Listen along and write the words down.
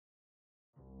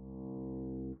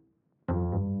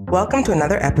Welcome to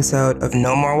another episode of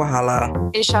No More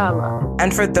Wahala. Inshallah.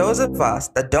 And for those of us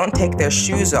that don't take their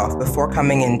shoes off before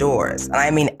coming indoors, and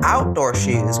I mean outdoor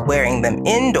shoes, wearing them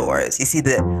indoors. You see,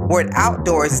 the word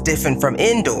outdoors is different from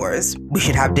indoors. We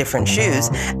should have different shoes.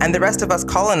 And the rest of us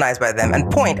colonized by them. And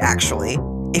point, actually,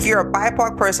 if you're a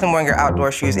BIPOC person wearing your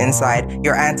outdoor shoes inside,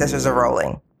 your ancestors are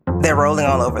rolling. They're rolling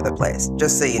all over the place,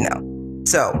 just so you know.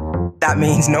 So that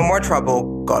means no more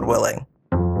trouble, God willing.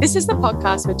 This is the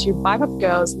podcast where two BIPOC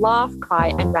girls laugh,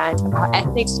 cry, and rant about how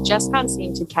ethnics just can't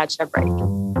seem to catch a break.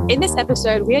 In this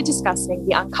episode, we are discussing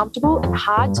the uncomfortable and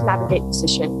hard to navigate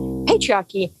position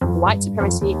patriarchy and white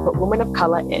supremacy put women of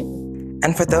color in.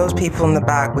 And for those people in the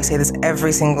back, we say this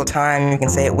every single time. You can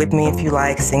say it with me if you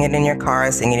like. Sing it in your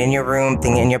car, sing it in your room,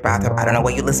 sing it in your bathroom. I don't know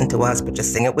what you listen to us, but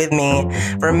just sing it with me.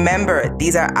 Remember,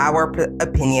 these are our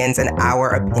opinions and our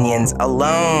opinions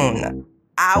alone.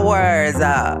 Ours.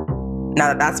 Now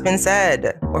that that's been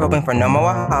said, we're hoping for no more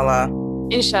wahala.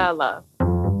 Inshallah.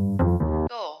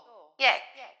 دو یک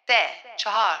سه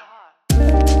چهار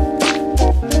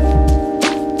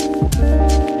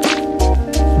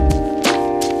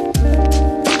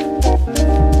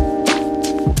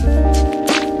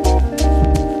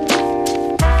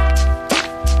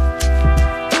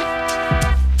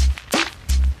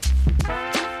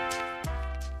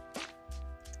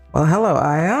Well, hello,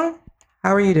 Aya.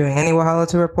 How are you doing? Any wahala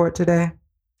to report today?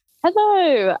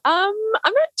 Hello. I'm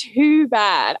not too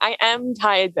bad. I am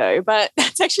tired though, but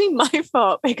that's actually my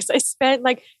fault because I spent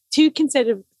like two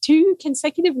consecutive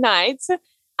nights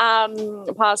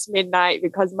past midnight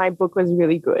because my book was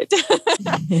really good. So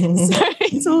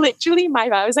it's literally my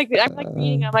fault. I'm like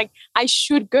reading. I'm like, I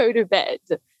should go to bed,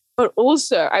 but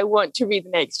also I want to read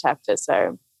the next chapter.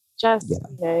 So just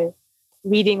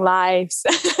reading lives.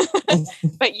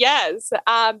 But yes,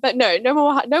 but no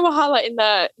wahala in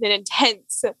an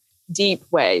intense, deep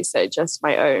way. So just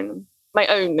my own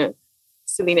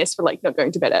silliness for like not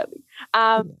going to bed early.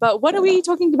 But what are we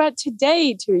talking about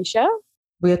today, Tarisha?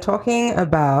 We are talking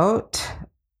about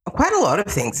quite a lot of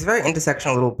things. It's a very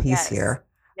intersectional little piece here.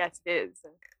 Yes, it is.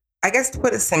 I guess to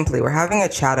put it simply, we're having a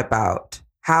chat about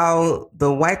how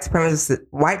the white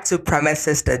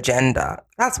supremacist agenda,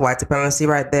 that's white supremacy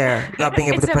right there, not being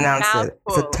able to pronounce it.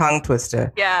 It's a tongue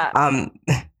twister. Yeah.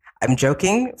 I'm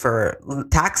joking for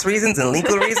tax reasons and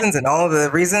legal reasons and all of the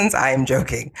reasons. I am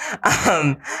joking.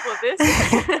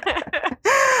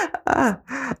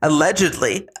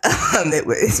 Allegedly, it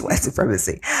was white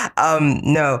supremacy.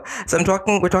 No. So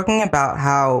we're talking about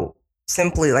how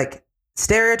simply like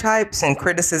stereotypes and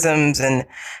criticisms and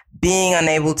being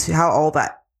unable to, how all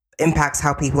that impacts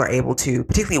how people are able to,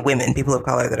 particularly women, people of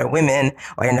color that are women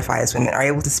or identify as women, are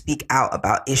able to speak out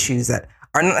about issues that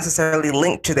are not necessarily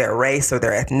linked to their race or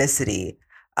their ethnicity,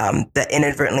 that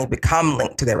inadvertently become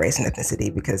linked to their race and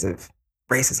ethnicity because of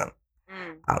racism.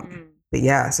 But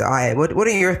yeah, so what are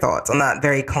your thoughts on that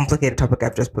very complicated topic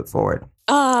I've just put forward?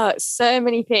 So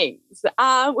many things.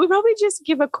 We'll probably just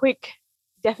give a quick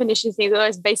definition thing, the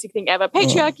most basic thing ever.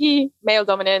 Patriarchy, male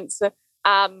dominance,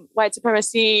 white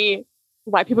supremacy,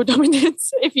 white people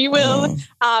dominance, if you will,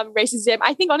 racism.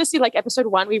 I think honestly, like episode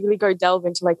 1, we really delve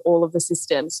into like all of the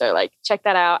systems. So like check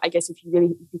that out. I guess if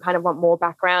you kind of want more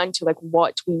background to like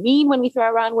what we mean when we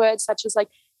throw around words such as like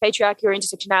patriarchy or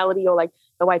intersectionality or like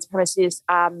the white supremacist,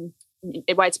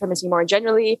 white supremacy more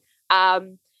generally.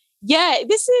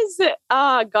 This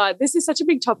is such a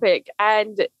big topic.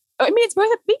 And I mean, it's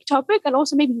both a big topic and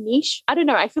also maybe niche. I don't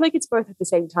know. I feel like it's both at the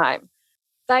same time.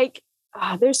 Like,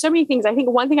 there's so many things. I think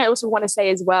one thing I also want to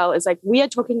say as well is like, we're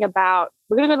going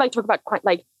to talk about quite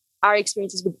like our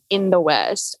experiences within the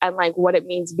West and like what it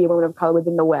means to be a woman of color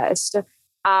within the West.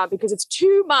 Because it's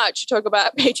too much to talk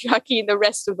about patriarchy in the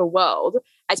rest of the world,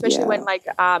 especially when like,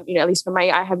 at least for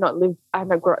me, I have not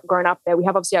grown up there. We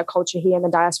have obviously our culture here in the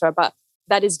diaspora, but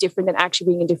that is different than actually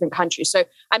being in different countries. So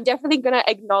I'm definitely going to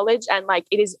acknowledge and like,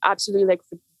 it is absolutely like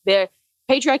the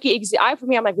patriarchy exists. I'm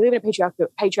like, we live in a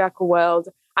patriarchal world.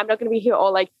 I'm not going to be here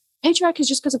all like, patriarchy is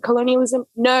just because of colonialism.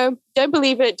 No, don't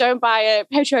believe it. Don't buy it.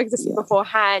 Patriarchy existed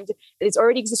beforehand. It's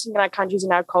already existing in our countries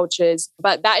and our cultures.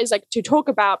 But that is like, to talk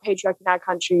about patriarchy in our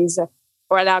countries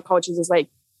or in our cultures is like,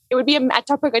 it would be a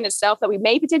topic in itself that we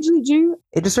may potentially do.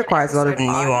 It just requires a lot of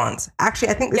nuance. Actually,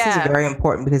 I think this is very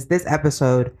important because this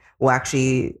episode will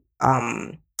actually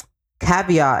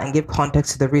caveat and give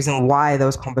context to the reason why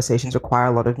those conversations require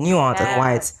a lot of nuance and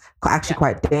why it's actually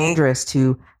quite dangerous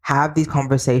to have these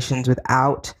conversations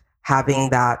without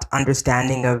having that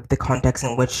understanding of the context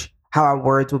in which how our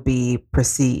words will be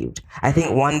perceived. I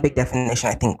think one big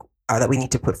definition that we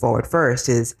need to put forward first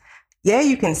is,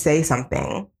 you can say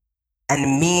something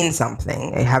and mean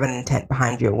something, have an intent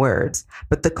behind your words,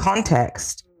 but the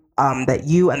context that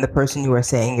you and the person you are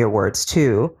saying your words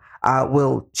to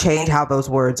will change how those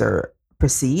words are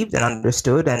perceived and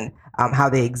understood, and how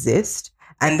they exist.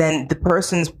 And then the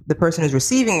person who's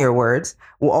receiving your words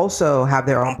will also have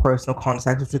their own personal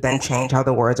context, which will then change how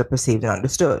the words are perceived and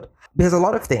understood. Because a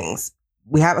lot of things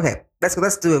we have. Okay,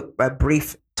 let's do a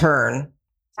brief turn.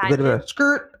 A bit of a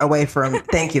skirt away from.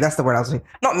 Thank you. That's the word I was saying.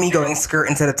 Not me going skirt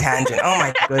instead of tangent. Oh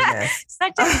my goodness.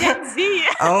 Such a Gen Z.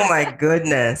 Oh my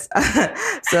goodness.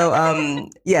 So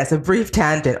yes, a brief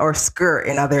tangent or skirt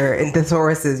in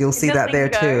thesauruses. You'll see that there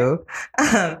too.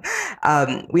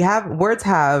 Words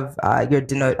have your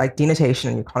denotation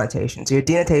and your connotation. So your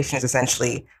denotation is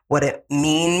essentially what it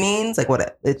means, like what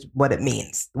it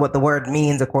means, what the word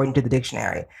means according to the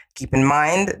dictionary. Keep in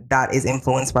mind that is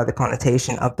influenced by the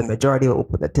connotation of the majority. We'll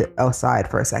put that aside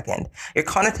for a second. Your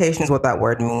connotation is what that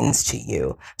word means to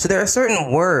you. So there are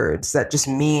certain words that just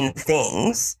mean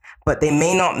things, but they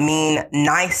may not mean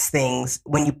nice things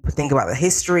when you think about the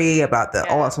history, about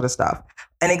all that sort of stuff.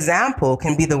 An example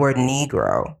can be the word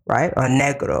negro, right? Or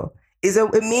negro.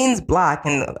 It means black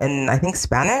in I think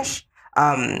Spanish.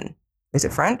 Is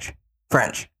it French?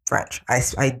 French.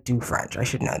 I do French. I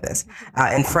should know this.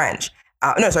 In French.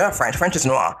 No, sorry, not French. French is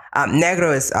noir.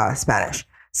 Negro is Spanish.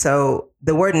 So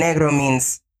the word negro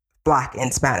means black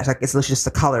in Spanish. Like it's just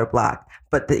the color black.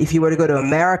 But if you were to go to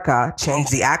America, change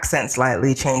the accent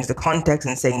slightly, change the context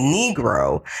and say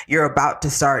Negro, you're about to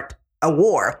start a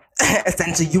war.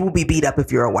 Essentially, you will be beat up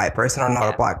if you're a white person or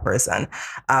not a black person.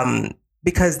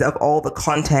 Because of all the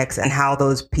context and how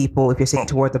those people, if you're saying it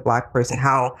towards a black person,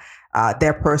 how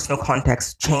their personal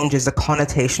context changes the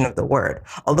connotation of the word.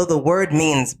 Although the word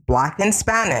means black in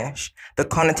Spanish, the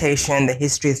connotation, the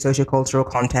history, the sociocultural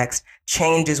context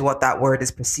changes what that word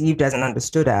is perceived as and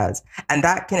understood as. And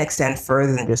that can extend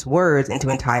further than just words into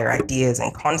entire ideas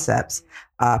and concepts,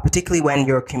 particularly when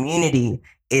your community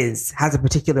has a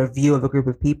particular view of a group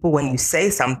of people. When you say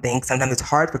something, sometimes it's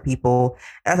hard for people.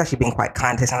 That's actually being quite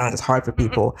kind to say sometimes it's hard for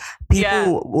people.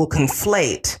 People will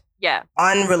conflate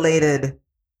unrelated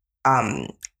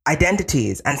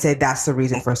identities and say that's the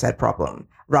reason for said problem,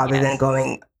 rather than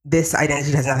going, this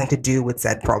identity has nothing to do with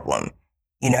said problem.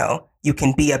 You know, you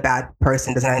can be a bad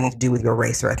person, doesn't have anything to do with your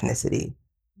race or ethnicity.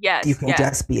 Yes. You can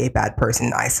just be a bad person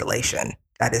in isolation.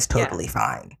 That is totally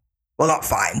fine. Well, not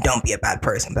fine. Don't be a bad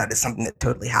person. But that is something that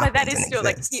totally happens. But that is still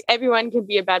exists. Like everyone can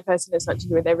be a bad person. It's not to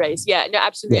do with their race. Yeah, no,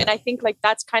 absolutely. Yeah. And I think like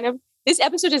that's kind of, this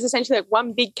episode is essentially like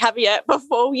one big caveat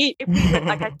before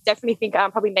like I definitely think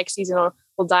probably next season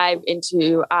we'll dive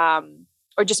into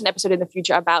or just an episode in the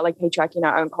future about like patriarchy in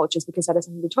our own cultures, because that is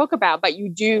something to talk about. But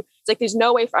it's like there's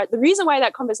no way the reason why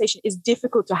that conversation is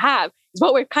difficult to have is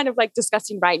what we're kind of like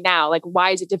discussing right now. Like, why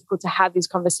is it difficult to have these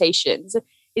conversations?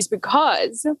 Is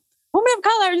because women of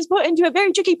color is put into a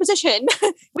very tricky position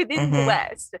within the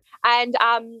West. And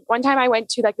one time I went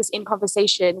to like this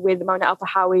in-conversation with Mona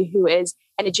Eltahawy, who is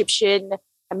an Egyptian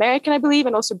American, I believe,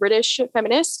 and also British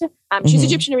feminist. She's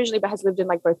Egyptian originally, but has lived in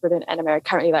like both Britain and America,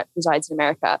 currently like resides in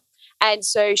America. And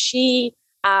so she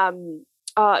I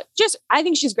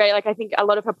think she's great. Like, I think a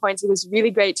lot of her points, it was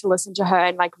really great to listen to her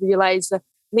and like realize, I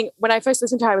think when I first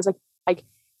listened to her, I was like,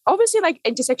 obviously like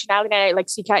intersectionality, and I like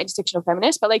seek out intersectional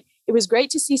feminists, but like it was great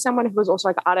to see someone who was also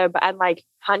like Arab and like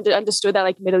understood that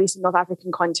like Middle East and North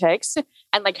African context,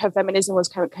 and like her feminism was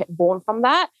kind of born from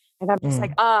that. And I'm just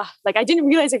like I didn't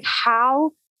realize like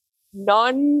how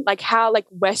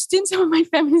Western some of my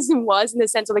feminism was, in the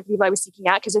sense of like people I was seeking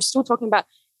out, because they're still talking about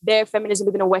their feminism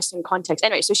within a Western context.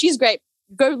 Anyway, so she's great.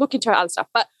 Go look into her other stuff.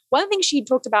 But one thing she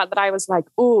talked about that I was like,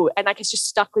 oh, and like it's just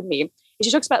stuck with me, is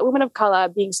she talks about women of color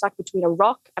being stuck between a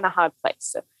rock and a hard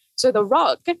place. So the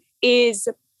rock is,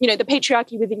 you know, the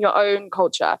patriarchy within your own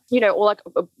culture. You know, or like,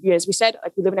 as we said,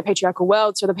 like we live in a patriarchal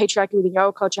world. So the patriarchy within your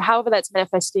own culture, however that's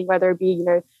manifesting, whether it be, you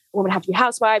know, women have to be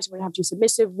housewives, women have to be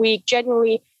submissive, weak,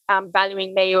 generally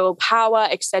valuing male power,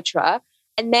 etc.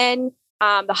 And then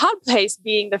the hard place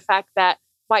being the fact that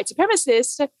white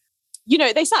supremacists, you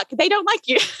know, they suck. They don't like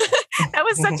you. That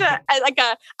was such an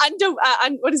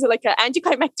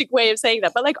anticlimactic way of saying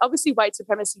that. But like, obviously white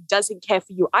supremacy doesn't care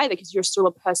for you either, because you're still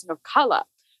a person of color.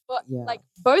 But like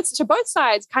both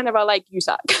sides kind of are like, you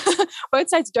suck. Both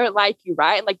sides don't like you,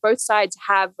 right? And like both sides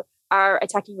are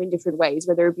attacking you in different ways,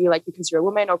 whether it be like because you're a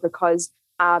woman or because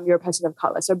you're a person of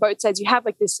color. So both sides, you have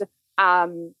like this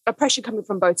oppression coming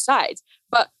from both sides.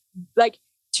 But like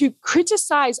to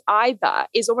criticize either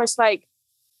is almost like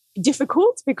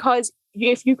difficult, because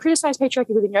if you criticize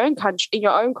patriarchy within your own country, in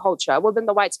your own culture, well, then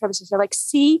the white supremacists are like,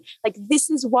 see, like this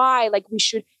is why like we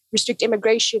should restrict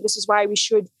immigration. This is why we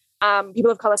should people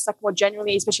of color suck more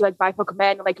generally, especially like BIPOC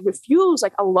men, like refuse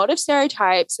like a lot of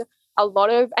stereotypes a lot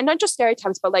of, and not just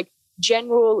stereotypes, but like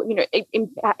general,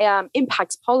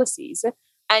 impacts policies.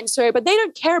 And so, but they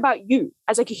don't care about you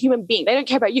as like a human being. They don't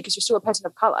care about you because you're still a person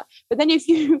of color. But then if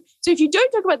you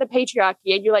don't talk about the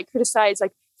patriarchy and you like criticize,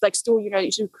 like still,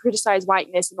 you should criticize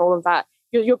whiteness and all of that,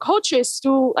 your culture is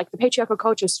still like the patriarchal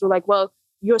culture is still like, well,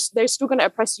 they're still going to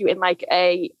oppress you in like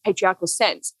a patriarchal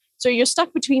sense. So you're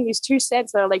stuck between these two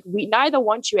sets that are like, we neither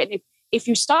want you. And if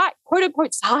you start quote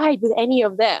unquote side with any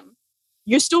of them,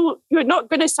 you're not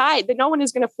going to side. That no one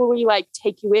is going to fully like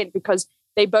take you in because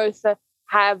they both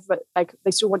have like,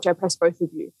 they still want to oppress both of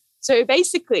you. So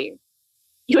basically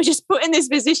you're just put in this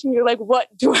position. You're like, what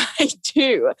do I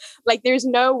do? Like, there's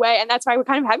no way. And that's why we're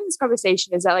kind of having this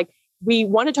conversation is that like, we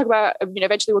want to talk about,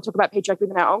 eventually we'll talk about patriarchy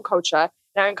within our own culture,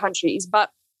 in our own countries,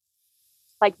 but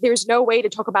like, there's no way to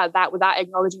talk about that without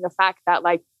acknowledging the fact that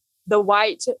like the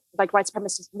white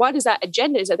supremacists, what is that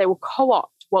agenda is that they will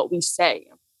co-opt what we say.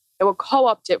 They will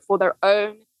co-opt it for their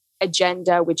own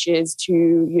agenda, which is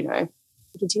to,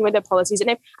 continue with their policies.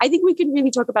 And I think we can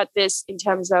really talk about this in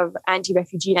terms of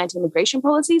anti-refugee and anti-immigration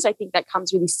policies. I think that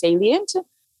comes really salient.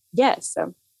 Yes.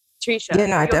 Tarisha. Yeah,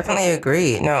 no, I definitely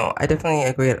agree.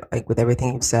 Like with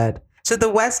everything you've said. So the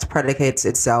West predicates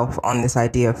itself on this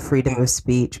idea of freedom of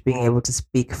speech, being able to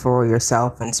speak for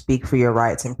yourself and speak for your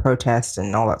rights and protest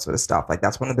and all that sort of stuff. Like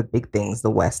that's one of the big things the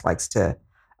West likes to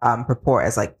purport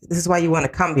as like, this is why you want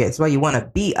to come here. This is why you want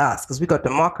to be us because we got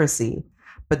democracy,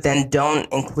 but then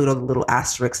don't include all the little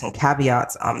asterisks and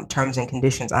caveats, terms and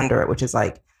conditions under it, which is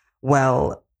like,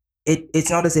 well, it's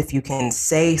not as if you can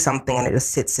say something and it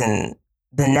just sits in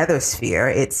the nether sphere.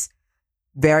 It's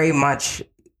very much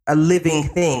a living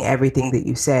thing, everything that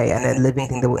you say, and a living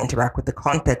thing that will interact with the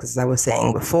context, as I was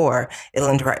saying before. It'll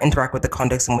interact with the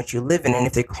context in which you live in. And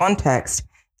if the context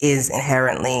is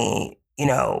inherently,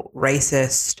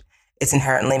 racist, it's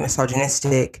inherently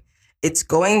misogynistic, it's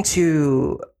going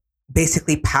to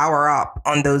basically power up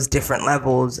on those different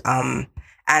levels and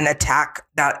attack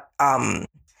that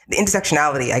the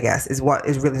intersectionality, I guess, is what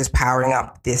is really just powering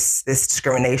up this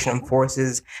discrimination and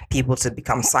forces people to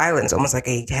become silent. It's almost like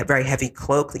a very heavy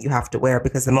cloak that you have to wear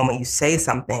because the moment you say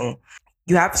something,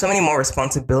 you have so many more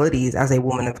responsibilities as a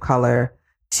woman of color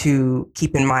to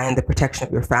keep in mind the protection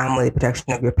of your family, the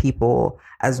protection of your people,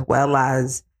 as well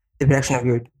as the protection of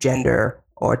your gender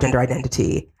or gender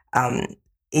identity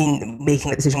in making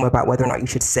the decision about whether or not you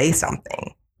should say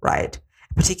something, right?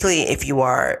 Particularly if you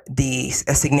are a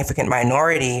significant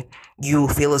minority, you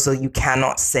feel as though you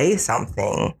cannot say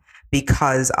something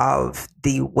because of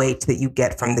the weight that you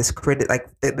get from this of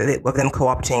them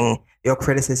co-opting your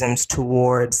criticisms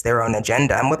towards their own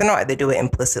agenda. And whether or not they do it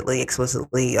implicitly,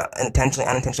 explicitly, intentionally,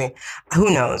 unintentionally,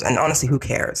 who knows? And honestly, who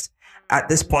cares? At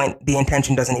this point, the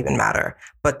intention doesn't even matter.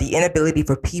 But the inability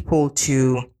for people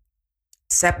to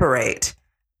separate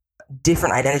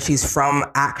different identities from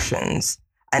actions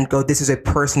and go, this is a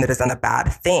person that has done a bad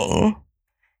thing,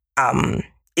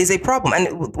 is a problem.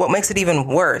 And what makes it even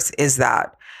worse is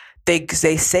that they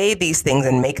say these things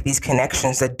and make these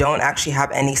connections that don't actually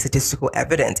have any statistical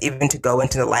evidence, even to go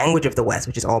into the language of the West,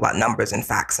 which is all about numbers and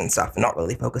facts and stuff, and not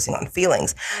really focusing on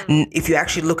feelings. If you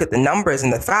actually look at the numbers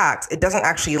and the facts, it doesn't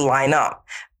actually line up.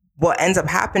 What ends up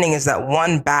happening is that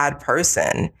one bad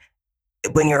person,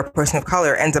 when you're a person of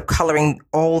color, ends up coloring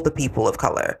all the people of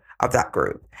color of that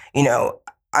group.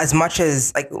 As much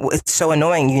as like it's so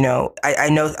annoying, I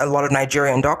know a lot of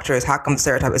Nigerian doctors. How come the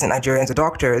stereotype isn't Nigerians are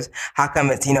doctors? How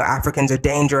come it's, Africans are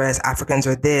dangerous, Africans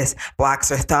are this, blacks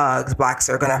are thugs, blacks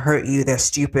are going to hurt you, they're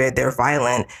stupid, they're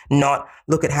violent. Not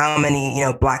look at how many,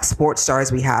 black sports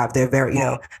stars we have. They're very,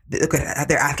 look at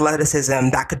their athleticism.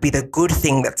 That could be the good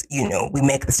thing that's, we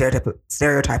make the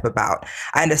stereotype about.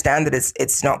 I understand that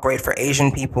it's not great for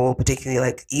Asian people, particularly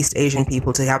like East Asian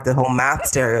people, to have the whole math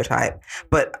stereotype.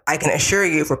 But I can assure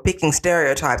you, for picking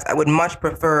stereotypes, I would much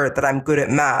prefer that I'm good at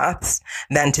maths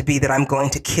than to be that I'm going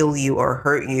to kill you or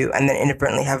hurt you and then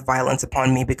inadvertently have violence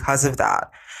upon me because of that.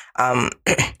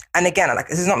 And again, like,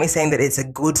 this is not me saying that it's a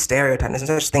good stereotype. There's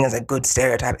no such thing as a good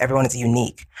stereotype. Everyone is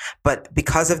unique. But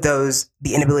because of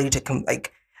the inability to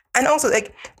and also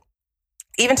like,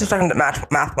 even to talking the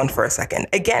math one for a second,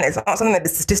 again, it's not something that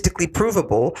is statistically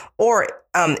provable, or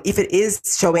if it is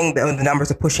showing the numbers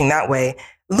are pushing that way,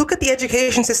 look at the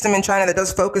education system in China that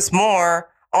does focus more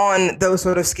on those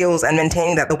sort of skills and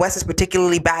maintaining that. The West is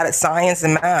particularly bad at science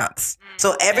and maths.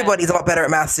 So everybody's a lot better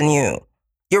at maths than you.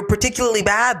 You're particularly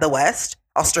bad, the West,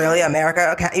 Australia,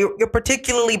 America, okay, you're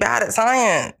particularly bad at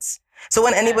science. So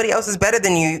when anybody else is better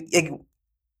than you,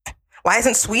 why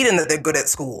isn't Sweden that they're good at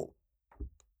school?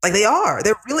 Like they are.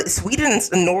 They're really Sweden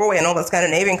and Norway and all the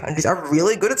Scandinavian countries are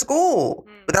really good at school.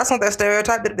 But that's not their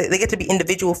stereotype. They get to be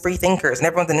individual free thinkers, and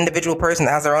everyone's an individual person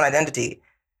that has their own identity.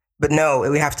 But no,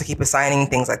 we have to keep assigning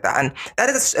things like that. And that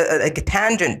is a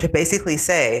tangent to basically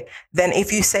say, then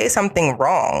if you say something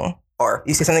wrong, or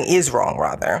you say something is wrong,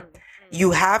 rather,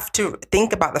 you have to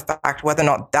think about the fact whether or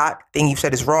not that thing you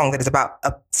said is wrong, that is about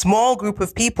a small group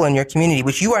of people in your community,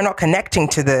 which you are not connecting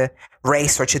to the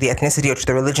race or to the ethnicity or to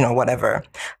the religion or whatever.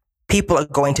 People are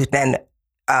going to then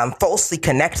falsely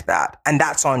connect that, and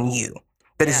that's on you.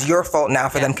 That is your fault now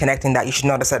for them connecting that. You should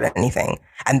not have said anything.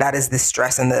 And that is the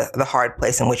stress and the hard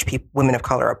place in which women of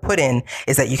color are put in,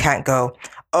 is that you can't go,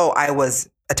 oh, I was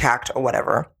attacked or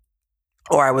whatever,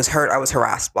 or I was hurt, I was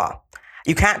harassed, blah.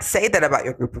 You can't say that about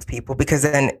your group of people, because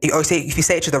then, or say, if you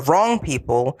say it to the wrong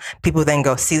people, people then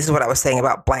go, see, this is what I was saying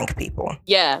about blank people.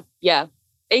 Yeah,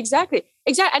 exactly.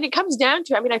 And it comes down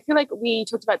to, I mean, I feel like we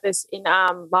talked about this in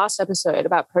last episode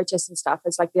about protests and stuff.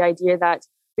 It's like the idea that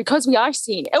because we are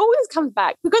seen, it always comes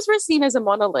back, because we're seen as a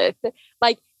monolith,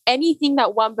 like anything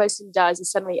that one person does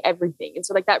is suddenly everything. And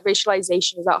so like that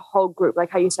racialization is that whole group, like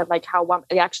how you said, like how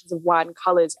the actions of one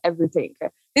colors everything.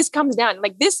 This comes down,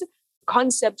 like this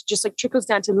concept just like trickles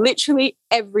down to literally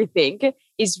everything.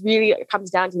 Is really, it comes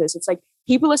down to this. It's like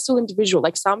people are still individual.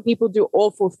 Like some people do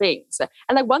awful things.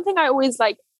 And like one thing I always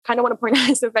like kind of want to point out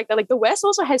is the fact that like the West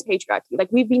also has patriarchy. Like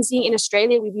we've been seeing in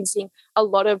Australia, we've been seeing a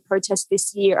lot of protests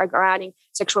this year regarding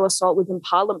sexual assault within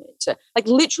Parliament. Like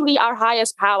literally our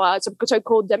highest power,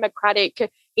 so-called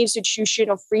democratic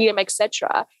institution of freedom,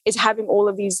 etc., is having all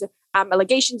of these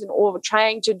allegations and all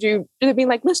trying to do, they've been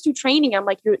like, let's do training. I'm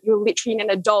like, you're literally an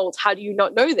adult. How do you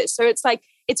not know this? So it's like,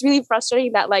 it's really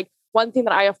frustrating that like one thing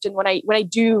that I often, when I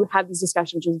do have these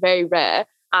discussions, which is very rare,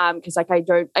 because like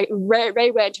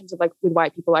very rare in terms of like with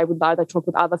white people, I would rather talk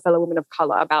with other fellow women of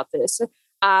color about this,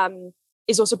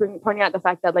 is also pointing out the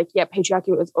fact that like, yeah,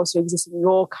 patriarchy also exists in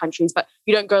your countries, but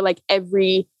you don't go like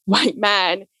every white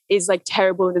man is like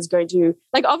terrible and is going to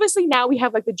like, obviously now we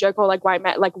have like the joke or like white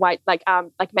men, like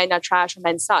men are trash or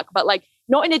men suck, but like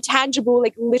not in a tangible,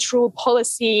 like literal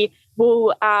policy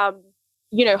will,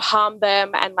 harm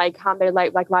them and like harm their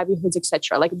like livelihoods,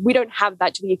 etc. Like we don't have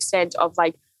that to the extent of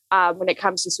like, when it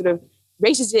comes to sort of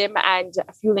racism and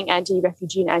fueling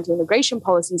anti-refugee and anti-immigration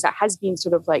policies, that has been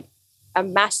sort of like a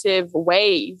massive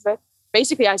wave.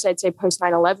 Basically, as I'd say post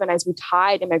 9/11, as we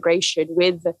tied immigration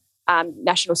with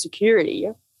national security.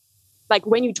 Like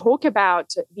when you talk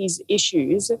about these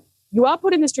issues, you are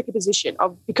put in this tricky position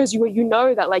of, because you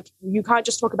know that like you can't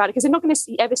just talk about it, because they're not going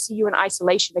to ever see you in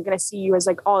isolation. They're going to see you as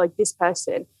like, oh, like this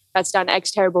person that's done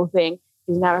X terrible thing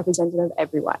is now representative of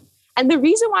everyone. And the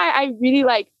reason why I really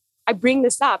I bring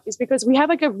this up is because we have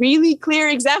like a really clear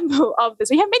example of this.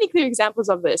 We have many clear examples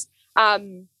of this.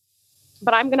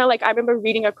 But I'm gonna I remember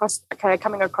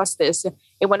coming across this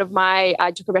in one of my,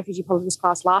 I took a refugee politics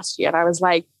class last year, and I was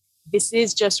like, this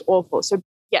is just awful. So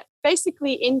yeah,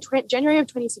 basically in January of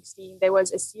 2016, there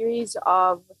was a series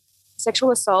of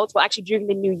sexual assaults. Well, actually during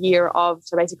the new year of,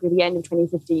 so basically the end of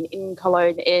 2015 in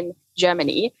Cologne in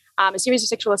Germany, a series of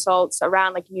sexual assaults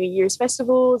around like New Year's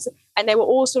festivals. And they were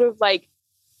all sort of like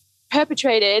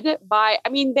perpetrated by, I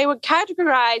mean, they were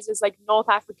categorized as like North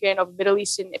African or Middle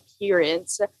Eastern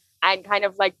appearance, and kind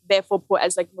of like therefore put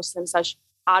as like Muslim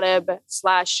 / Arab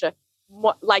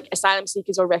 / like asylum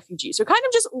seekers or refugees. So kind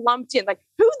of just lumped in, like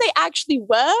who they actually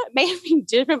were may have been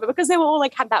different, but because they were all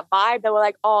like had that vibe, they were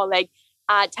like, oh, like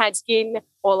tan skin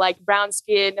or like brown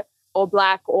skin or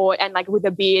black and like with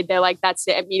a beard, they're like, that's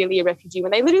it, immediately a refugee,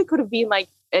 when they literally could have been like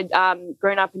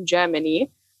grown up in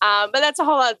Germany. But that's a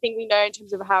whole other thing we know in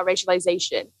terms of how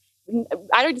racialization.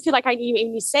 I don't feel like I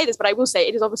even need to say this, but I will say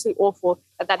it is obviously awful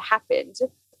that happened.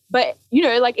 But,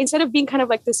 like instead of being kind of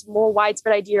like this more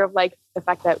widespread idea of like the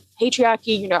fact that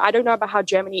patriarchy, I don't know about how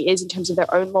Germany is in terms of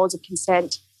their own laws of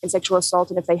consent and sexual assault,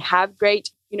 and if they have great,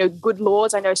 good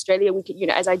laws. I know Australia, we could,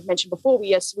 as I mentioned before,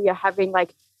 we are having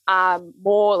like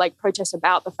more like protests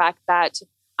about the fact that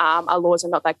our laws are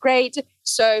not that great.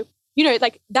 So,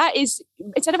 like that is,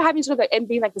 instead of having sort of and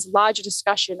being like this larger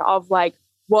discussion of like,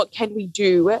 what can we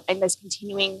do and this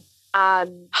continuing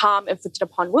harm inflicted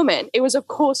upon women, it was of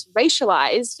course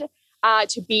racialized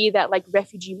to be that like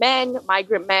refugee men,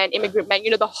 migrant men, immigrant men,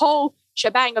 the whole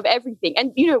shebang of everything.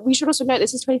 And we should also note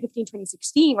this is 2015,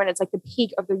 2016, when it's like the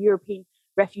peak of the European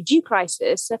refugee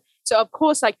crisis. So of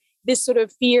course, like this sort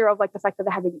of fear of like the fact that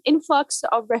they're having an influx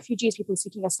of refugees, people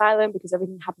seeking asylum because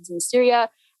everything happens in Syria.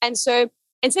 And so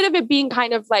instead of it being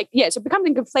kind of like, so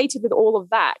becoming conflated with all of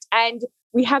that. And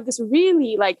we have this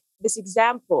really like this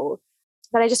example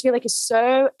that I just feel like is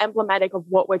so emblematic of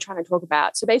what we're trying to talk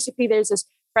about. So basically there's this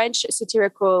French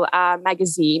satirical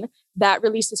magazine that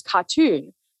released this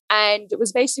cartoon. And it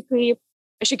was basically,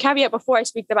 I should caveat before I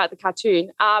speak about the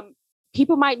cartoon.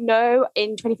 People might know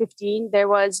in 2015, there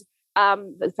was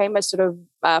the famous sort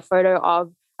of photo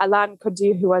of Alan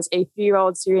Kodu, who was a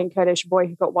 3-year-old Syrian Kurdish boy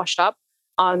who got washed up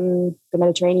on the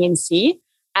Mediterranean Sea.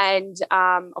 And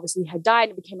obviously he had died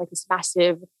and became like this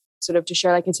massive sort of to show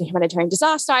like it's a humanitarian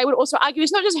disaster. I would also argue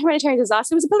it's not just a humanitarian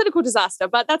disaster, it was a political disaster,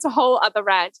 but that's a whole other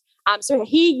rant. So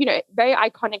he, very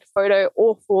iconic photo,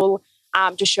 awful,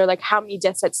 to show like how many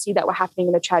deaths at sea that were happening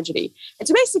in the tragedy. And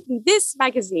so basically this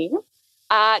magazine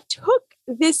took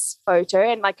this photo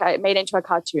and like made it into a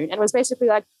cartoon and was basically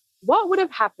like, what would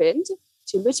have happened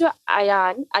to little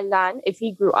Alan if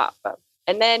he grew up?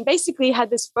 And then basically had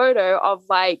this photo of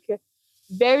like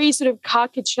very sort of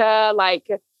caricature, like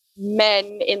men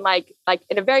in like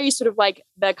in a very sort of like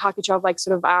the caricature of like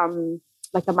sort of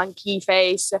like a monkey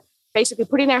face, basically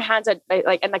putting their hands at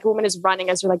like, and like a woman is running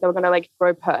as though like they were going to like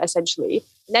grope her essentially.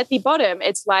 And at the bottom,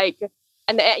 it's like,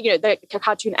 and the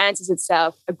cartoon answers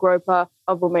itself, a groper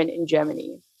of women in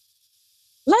Germany.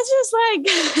 Let's just like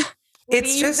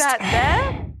it's leave just that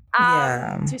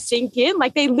there to sink in.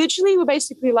 Like they literally were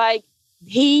basically like,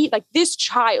 this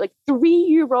child, like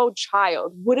 3-year-old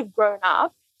child would have grown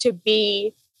up to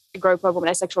be a groper of woman,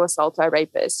 a sexual assaulter, a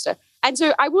rapist. And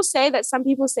so I will say that some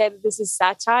people say that this is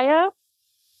satire.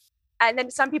 And then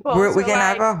some people we can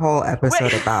have a whole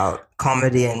episode about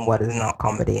comedy and what is not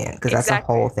comedy, because that's a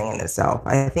whole thing in itself.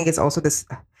 I think it's also this,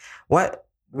 what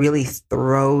really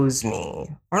throws me,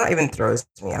 or not even throws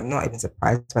me, I'm not even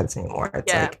surprised by this anymore.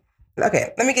 It's like,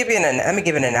 okay, let me give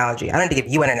an analogy. I don't need to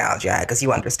give you an analogy because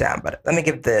you understand, but let me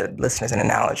give the listeners an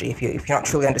analogy if you're not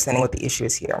truly understanding what the issue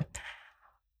is here.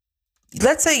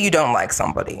 Let's say you don't like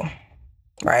somebody,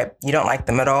 right? You don't like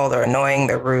them at all. They're annoying,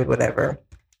 they're rude, whatever.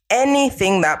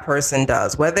 Anything that person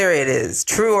does, whether it is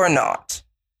true or not,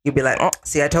 you'd be like,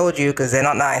 see, I told you, because they're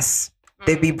not nice.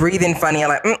 They'd be breathing funny. I'm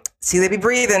like, see, they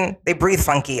breathe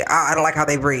funky. I don't like how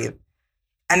they breathe.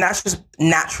 And that's just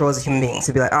natural as a human being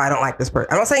to be like, I don't like this person.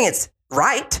 I'm not saying it's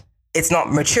right. It's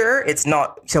not mature. It's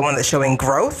not someone that's showing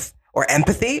growth or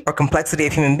empathy or complexity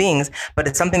of human beings, but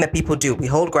it's something that people do. We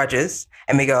hold grudges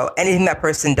and we go, anything that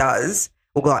person does,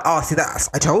 we'll go like, oh, see,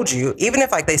 I told you. Even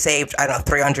if like they saved,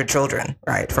 300 children,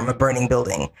 right, from a burning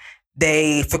building,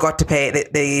 they forgot to pay,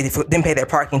 they didn't pay their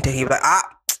parking ticket. Like,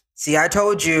 see, I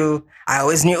told you. I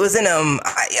always knew it was in them.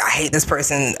 I hate this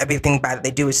person. Everything bad that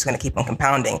they do is just going to keep on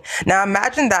compounding. Now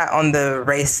imagine that on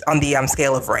the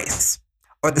scale of race,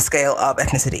 or the scale of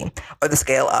ethnicity, or the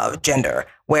scale of gender,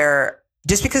 where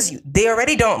just because they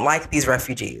already don't like these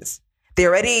refugees, they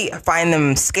already find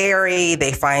them scary.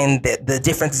 They find that the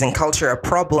differences in culture a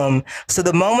problem. So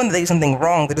the moment they do something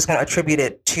wrong, they're just going to attribute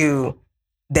it to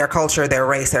their culture, their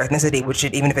race, their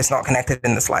ethnicity, even if it's not connected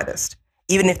in the slightest.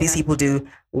 Even if these people do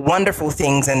wonderful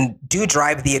things and do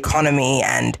drive the economy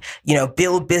and,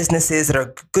 build businesses that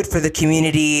are good for the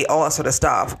community, all that sort of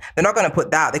stuff, they're not going to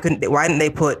put that. Why didn't they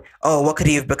put, what could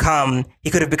he have become? He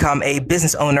could have become a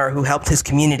business owner who helped his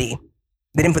community.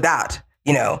 They didn't put that,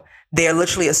 They are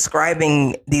literally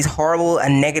ascribing these horrible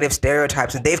and negative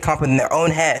stereotypes that they've come up with in their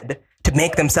own head to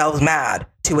make themselves mad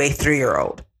to a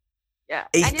 3-year-old. Yeah.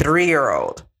 A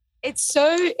 3-year-old. It's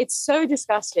so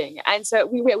disgusting. And so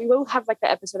we will have like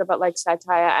the episode about like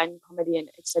satire and comedy and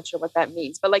etc. what that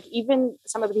means. But like even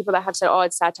some of the people that have said, oh,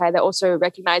 it's satire, they also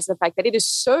recognize the fact that it is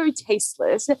so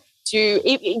tasteless to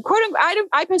quote unquote,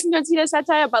 I personally don't see it as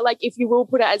satire, but like if you will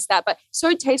put it as that, but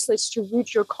so tasteless to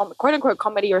root your quote unquote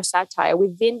comedy or satire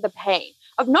within the pain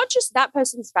of not just that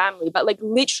person's family, but like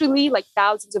literally like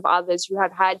thousands of others who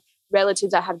have had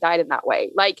relatives that have died in that way.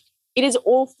 Like it is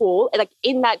awful, like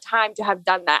in that time to have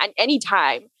done that, and any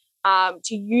time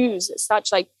to use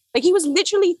such like he was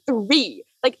literally 3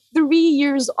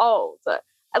 years old.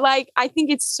 Like I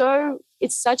think it's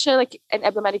such a like an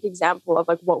emblematic example of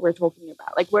like what we're talking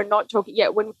about. Like we're not talking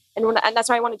and that's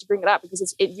why I wanted to bring it up,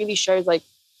 because it really shows like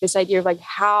this idea of like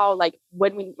how like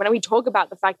when we talk about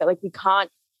the fact that like we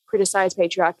can't criticize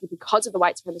patriarchy because of the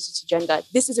white supremacist agenda,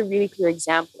 this is a really clear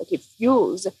example. Like it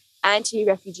fuels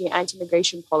anti-refugee,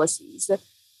 anti-immigration policies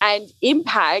and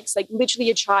impacts like literally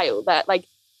a child that like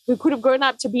who could have grown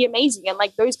up to be amazing. And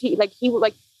like those people, like he will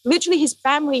like literally his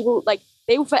family will like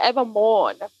they will forever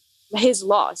mourn his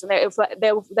loss, and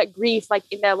they'll that grief like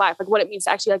in their life, like what it means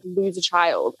to actually like lose a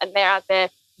child, and they're out there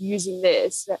using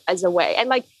this as a way. And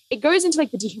like it goes into like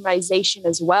the dehumanization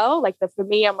as well. Like for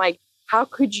me, I'm like, how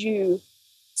could you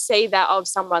say that of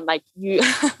someone like you?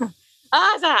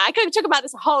 I could talk about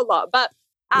this a whole lot, but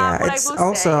it's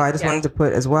also I just wanted to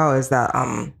put as well is that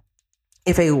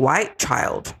if a white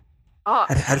child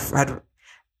had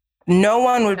No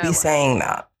one would No be one. saying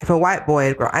that if a white boy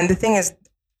had grown. And the thing is,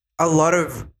 a lot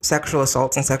of sexual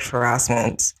assaults and sexual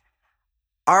harassments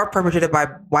are perpetrated by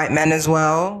white men as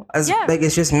well. As Yeah. like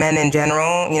it's just men in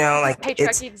general. You know, Because like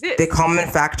it's patriarchy exists. the common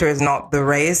factor is not the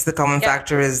race. The common Yeah.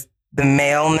 factor is the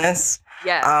maleness.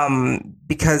 Yeah.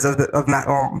 Because of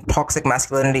or toxic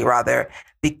masculinity rather,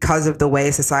 because of the way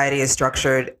society is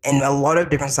structured in a lot of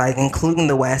different societies, including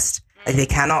the West. Like they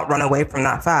cannot run away from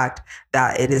that fact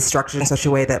that it is structured in such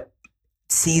a way that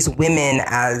sees women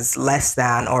as less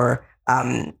than or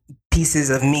pieces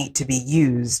of meat to be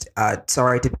used.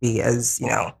 Sorry to be as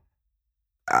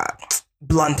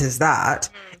blunt as that.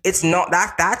 It's not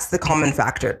that. That's the common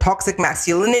factor. Toxic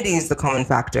masculinity is the common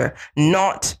factor,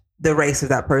 not the race of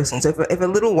that person. So if a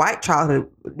little white child had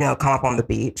come up on the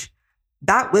beach,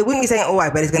 that we wouldn't be saying, "Oh, I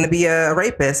bet he's going to be a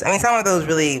rapist." I mean, some of those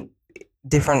really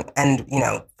different and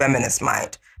feminists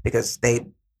might, because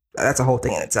that's a whole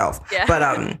thing in itself. Yeah.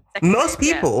 But most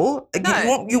people,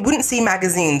 No. you wouldn't see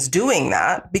magazines doing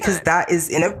that because No. that is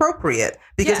inappropriate.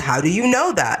 Because Yeah. how do you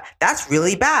know that? That's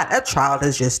really bad. A child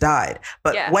has just died.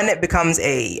 But Yeah. when it becomes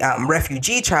a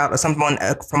refugee child or someone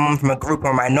from a group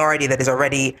or minority that is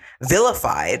already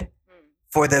vilified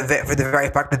for the very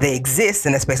fact that they exist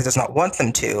in a space that does not want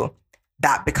them to,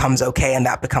 that becomes okay, and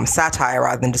that becomes satire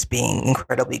rather than just being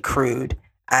incredibly crude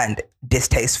and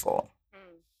distasteful.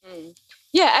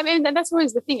 Yeah, I mean, and that's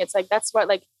always the thing. It's like that's what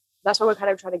we're kind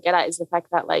of trying to get at, is the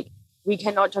fact that like we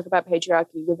cannot talk about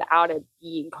patriarchy without it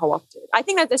being co-opted. I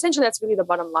think that essentially that's really the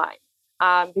bottom line,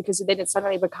 because then it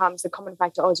suddenly becomes the common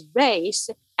factor as race,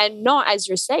 and not, as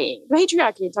you're saying,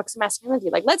 patriarchy and toxic masculinity.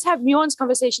 Like, let's have nuanced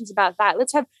conversations about that.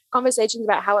 Let's have conversations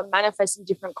about how it manifests in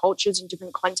different cultures, in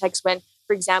different contexts. When,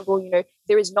 for example,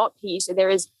 there is not peace,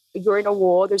 you're in a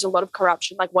war, there's a lot of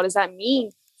corruption. Like, what does that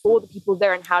mean for the people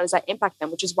there, and how does that impact them?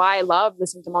 Which is why I love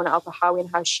listening to Mona Al-Fahawi and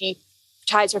how she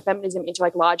ties her feminism into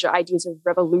like larger ideas of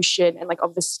revolution and like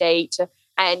of the state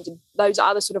and those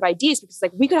other sort of ideas, because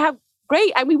like we could have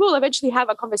great, and we will eventually have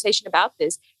a conversation about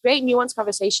this, great nuanced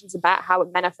conversations about how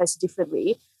it manifests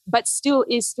differently, but still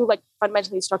like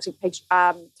fundamentally it's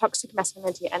toxic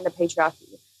masculinity and the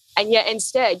patriarchy. And yet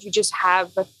instead you just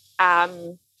have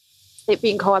it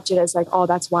being co-opted as like, oh,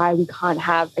 that's why we can't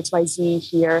have XYZ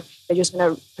here. They're just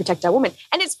going to protect our women.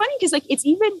 And it's funny because like it's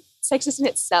even sexist in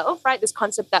itself, right? This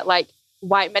concept that like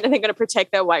white men are going to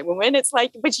protect their white women. It's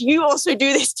like, but you also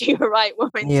do this to your white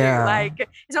woman too. Like,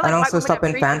 it's not like and white also women stop are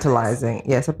free infantilizing.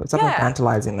 Yeah, stop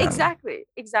infantilizing them. Exactly.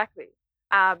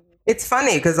 It's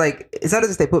funny because like it's not as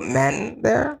if they put men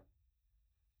there.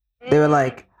 They were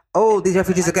like, oh, these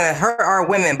refugees are going to hurt our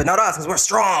women, but not us because we're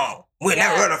strong. We're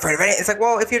never afraid of anything. It's like,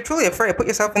 well, if you're truly afraid, put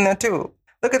yourself in there too.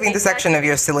 Look at the intersection of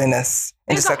your silliness,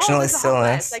 intersectionalist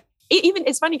silliness. Like,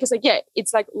 it's funny because like, yeah,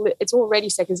 it's like it's already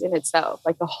sexist in itself,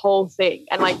 like the whole thing,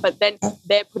 and like, but then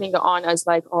they're putting it on as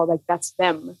like, oh, like that's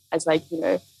them as like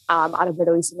out of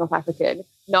Middle East and North African,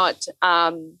 not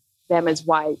them as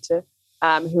white,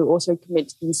 who also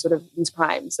commit these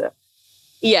crimes.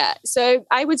 Yeah, so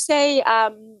I would say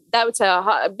that was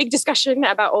a big discussion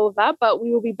about all of that, but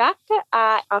we will be back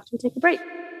after we take a break.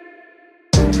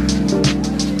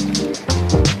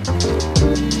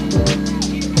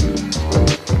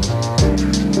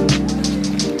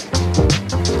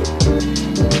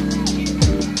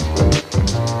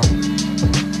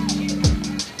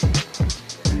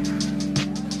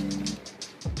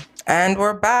 And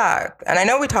we're back. And I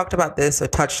know we talked about this or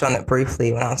touched on it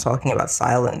briefly when I was talking about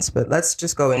silence, but let's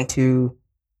just go into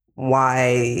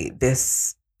why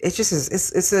it's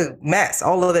a mess.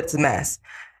 All of it's a mess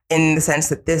in the sense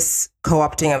that this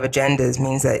co-opting of agendas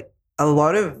means that a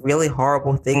lot of really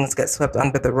horrible things get swept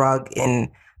under the rug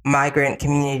in migrant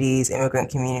communities, immigrant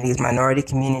communities, minority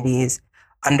communities,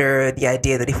 under the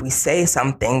idea that if we say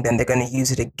something, then they're going to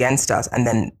use it against us and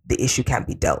then the issue can't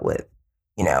be dealt with,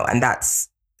 and that's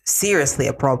seriously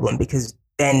a problem, because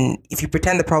then if you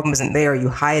pretend the problem isn't there, or you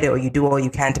hide it, or you do all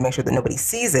you can to make sure that nobody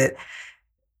sees it.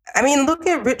 I mean, look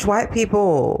at rich white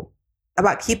people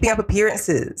about keeping up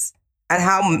appearances and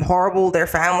how horrible their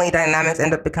family dynamics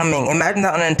end up becoming. Imagine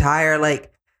that on an entire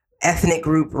like ethnic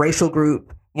group, racial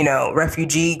group,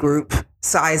 refugee group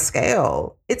size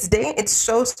scale. It's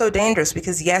so dangerous,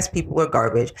 because yes, people are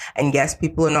garbage, and yes,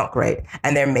 people are not great,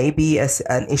 and there may be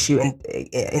an issue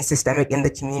in systemic in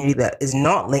the community that is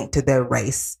not linked to their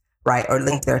race, right, or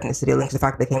linked to their ethnicity, or linked to the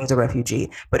fact that they came as a refugee,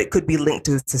 but it could be linked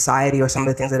to society or some of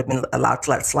the things that have been allowed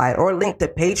to let slide, or linked to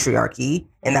patriarchy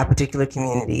in that particular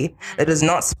community that does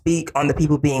not speak on the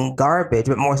people being garbage,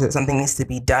 but more so that something needs to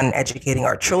be done educating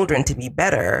our children to be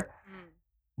better.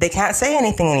 They can't say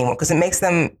anything anymore because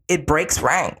it breaks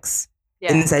ranks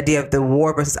in this idea of the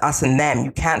war versus us and them.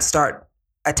 You can't start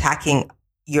attacking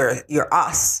your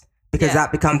us, because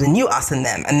that becomes a new us and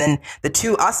them. And then the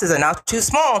two us's are now too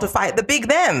small to fight the big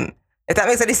them. If that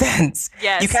makes any sense.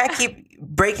 Yes. You can't keep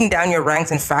breaking down your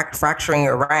ranks and fracturing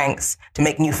your ranks to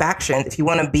make new factions if you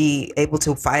want to be able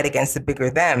to fight against the bigger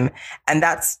them. And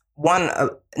that's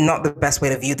not the best way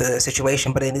to view the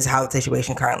situation, but it is how the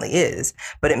situation currently is.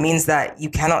 But it means that you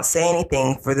cannot say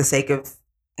anything for the sake of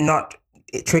not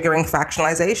triggering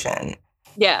factionalization.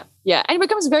 Yeah. And it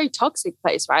becomes a very toxic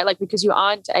place, right? Like, because you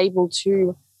aren't able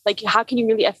to, like, how can you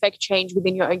really affect change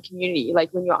within your own community?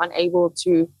 Like, when you're unable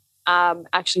to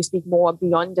actually speak more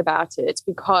beyond about it,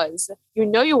 because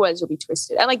your words will be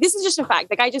twisted. And like, this is just a fact.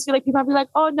 Like, I just feel like people will be like,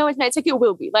 oh no, it's not. It's like, it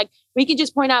will be. Like, we can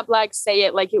just point out, like, say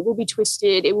it, like, it will be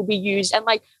twisted, it will be used. And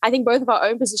like, I think both of our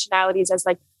own positionalities as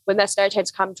like, when the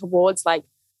stereotypes come towards like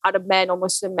Arab men or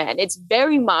Muslim men, it's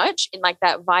very much in like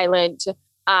that violent,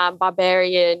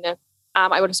 barbarian,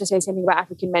 I would also say something about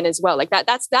African men as well. Like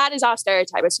that is our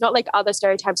stereotype. It's not like other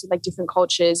stereotypes in like different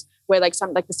cultures where like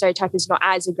some, like the stereotype is not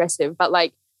as aggressive, but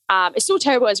like, it's still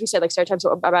terrible, as we said, like stereotypes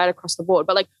are bad across the board.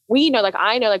 But like, we know, like,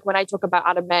 I know, like, when I talk about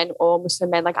Arab men or Muslim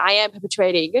men, like, I am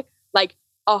perpetrating like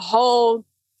a whole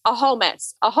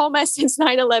mess since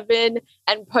 9/11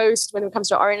 and post, when it comes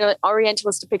to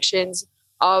Orientalist depictions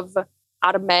of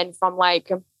Arab men from like,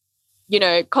 you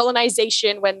know,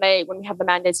 colonization when we have the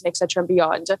mandates and etc. and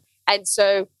beyond. And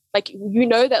so, like, you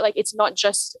know that, like, it's not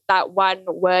just that one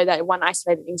word, that one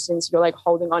isolated instance you're, like,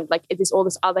 holding on. Like, it is all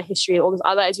this other history, all this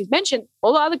other, as you've mentioned,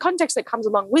 all the other context that comes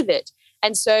along with it.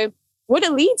 And so what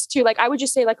it leads to, like, I would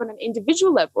just say, like, on an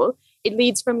individual level, it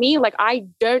leads for me, like, I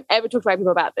don't ever talk to white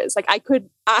people about this. Like, I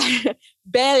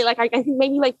barely, like, I think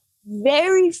maybe, like,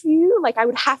 very few, like, I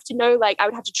would have to know, like, I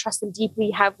would have to trust them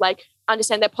deeply, have, like,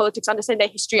 understand their politics, understand their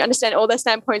history, understand all their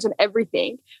standpoints on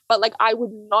everything. But, like, I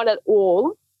would not at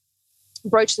all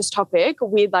broach this topic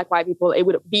with like white people. It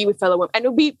would be with fellow women, and it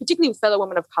would be particularly with fellow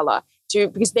women of color too,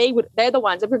 because they're the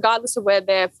ones, regardless of where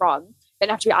they're from, they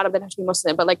don't have to be Arab, they don't have to be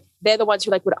Muslim, but like, they're the ones who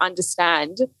like would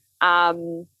understand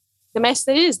the mess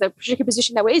that is the particular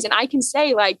position that we're in. And I can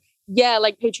say like, yeah,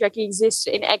 like patriarchy exists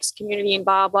in X community and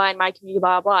blah blah, in my community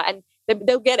blah blah, and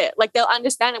they'll get it. Like, they'll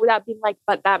understand it without being like,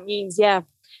 but that means, yeah,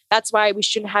 that's why we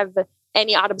shouldn't have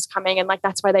any Arabs coming, and like,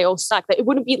 that's why they all suck. Like, it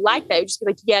wouldn't be like that. It would just be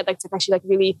like, yeah, that's actually like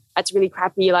really, that's really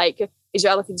crappy. Like, is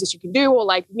there other things that you can do? Or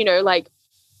like, you know, like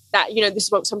that, you know, this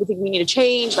is what something we need to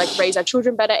change, like raise our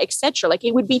children better, etc. Like,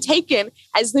 it would be taken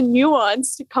as the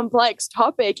nuanced, complex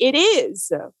topic it is.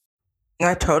 No,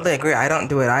 I totally agree. I don't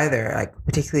do it either. Like,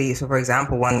 particularly, so for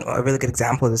example, a really good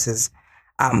example of this is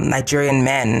Nigerian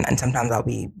men, and sometimes I'll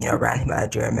be, you know, ranting about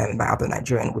Nigerian men by other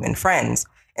Nigerian women friends,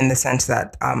 in the sense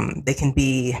that they can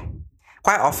be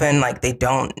quite often like, they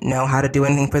don't know how to do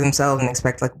anything for themselves and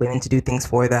expect like women to do things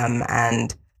for them,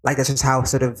 and like, that's just how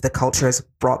sort of the culture has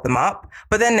brought them up.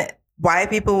 But then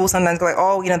white people will sometimes go like,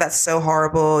 oh, you know, that's so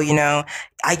horrible, you know,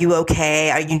 are you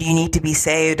okay, do you need to be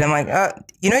saved? I'm like,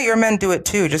 you know, your men do it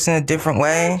too, just in a different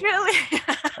way. Really?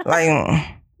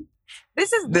 Like,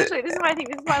 this is why I think,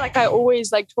 this is why like I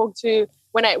always like talk to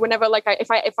whenever like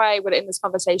if I were in this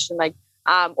conversation, like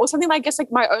or something like, I guess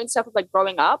like my own self of like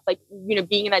growing up, like, you know,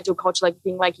 being in that dual culture, like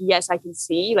being like, yes, I can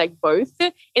see like both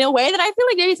in a way that I feel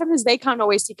like maybe sometimes they can't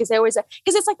always see, because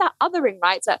it's like that othering,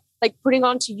 right? It's like putting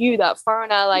onto you, that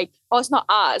foreigner, like, oh, it's not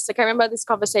us. Like, I remember this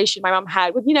conversation my mom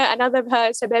had with, you know, another of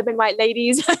her suburban white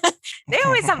ladies. They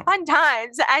always have fun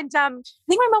times. And I think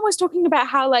my mom was talking about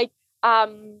how like,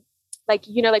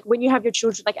 you know, like when you have your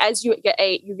children, like as you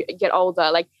get older,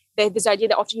 like, there's this idea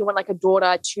that often you want like a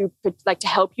daughter to like to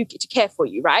help you, to care for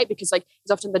you, right? Because like it's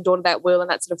often the daughter that will, and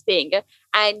that sort of thing.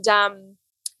 And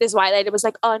this white lady was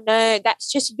like, oh no,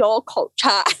 that's just your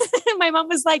culture. My mom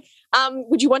was like,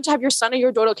 would you want to have your son or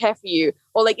your daughter care for you?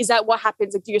 Or like, is that what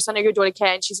happens? Like, do your son or your daughter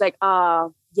care? And she's like,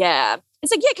 yeah.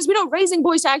 It's like, yeah, because we're not raising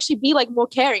boys to actually be like more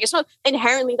caring. It's not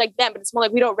inherently like them, but it's more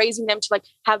like we're not raising them to like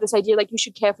have this idea like you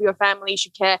should care for your family, you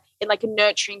should care in like a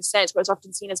nurturing sense, where it's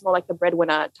often seen as more like the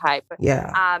breadwinner type.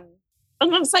 Yeah.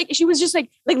 And it's like, she was just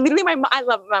like literally I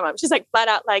love my mom. She's like flat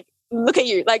out like, look at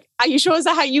you. Like, are you sure is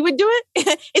that how you would do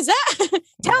it? Is that?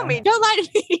 Tell me, don't lie to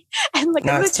me. And like,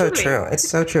 no, it's so true. It's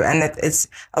so true. And it's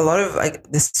a lot of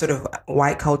like this sort of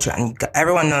white culture. And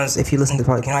everyone knows, if you listen to the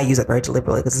podcast, I use it very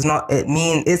deliberately, because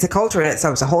it's a culture in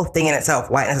itself. It's a whole thing in itself.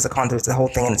 Whiteness is a concept. It's a whole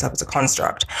thing in itself. It's a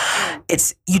construct.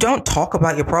 You don't talk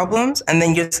about your problems and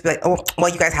then you just be like, oh, well,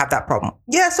 you guys have that problem.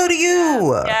 Yeah, so do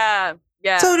you.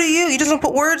 Yeah. So do you. You just don't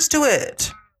put words to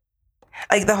it.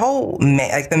 Like the whole,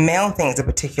 like the male thing is a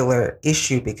particular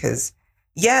issue, because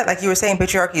yeah, like you were saying,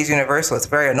 patriarchy is universal. It's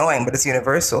very annoying, but it's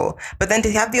universal. But then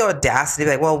to have the audacity to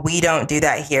be like, well, we don't do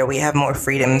that here. We have more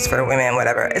freedoms for women,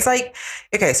 whatever. It's like,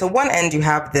 okay, so one end you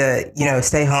have the,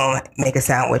 stay home, make a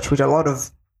sandwich, which a lot of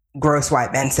gross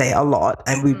white men say a lot.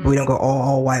 And we don't go, oh,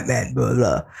 all white men, blah,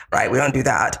 blah, right? We don't do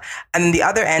that. And the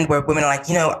other end where women are like,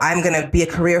 I'm going to be a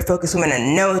career-focused woman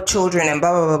and no children and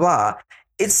blah, blah, blah, blah.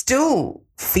 It's still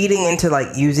feeding into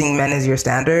like using men as your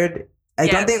standard. I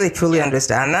don't think they truly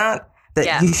understand that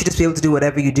you should just be able to do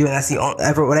whatever you do, and that's the only,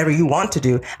 whatever you want to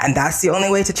do, and that's the only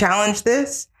way to challenge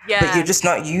this. But you're just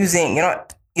not using. You're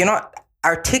not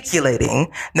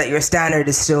articulating that your standard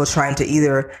is still trying to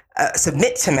either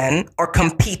submit to men or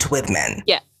compete with men.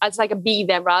 Yeah, it's like a be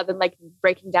them rather than like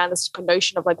breaking down this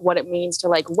notion of like what it means to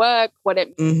like work, what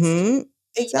it means.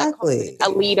 Exactly. A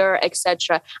leader,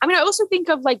 etc. I mean, I also think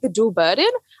of like the dual burden.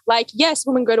 Like, yes,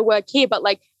 women go to work here, but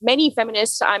like many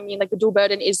feminists, I mean, like the dual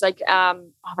burden is like, oh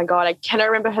my God, I cannot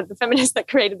remember the feminist that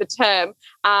created the term.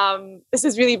 This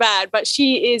is really bad, but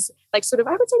she is like sort of,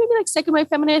 I would say maybe like second wave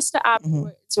feminist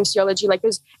sociology. Like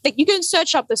there's like, you can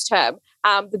search up this term,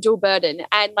 the dual burden,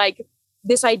 and like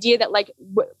this idea that like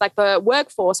the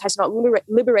workforce has not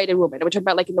liberated women. And we're talking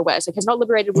about like in the West, like has not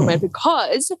liberated women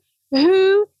because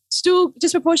who still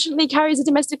disproportionately carries a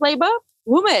domestic labor?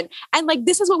 Woman. And like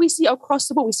this is what we see across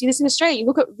the board. We see this in Australia. You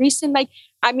look at recent, like,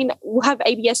 I mean, we'll have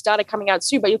ABS data coming out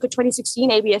soon, but you look at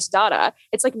 2016 ABS data.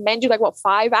 It's like men do like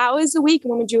 5 hours a week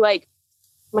and women do like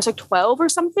almost like 12 or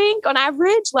something on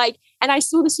average. Like, and I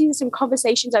still see this in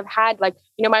conversations I've had, like,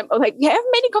 I have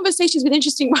many conversations with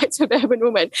interesting white suburban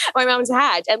women my mom's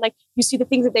had. And like, you see the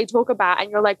things that they talk about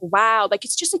and you're like, wow, like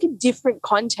it's just like a different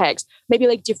context, maybe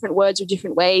like different words or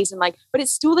different ways. And like, but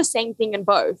it's still the same thing in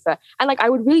both. And like, I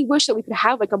would really wish that we could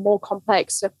have like a more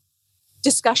complex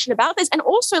discussion about this. And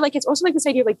also like, it's also like this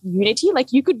idea of like unity,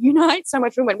 like you could unite so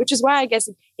much women, which is why I guess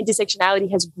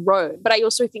intersectionality has grown. But I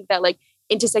also think that like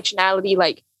intersectionality,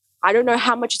 like, I don't know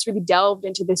how much it's really delved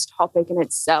into this topic in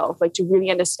itself, like to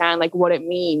really understand like what it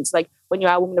means, like when you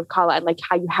are a woman of color and like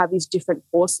how you have these different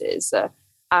forces.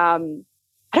 I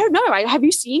don't know. Have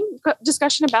you seen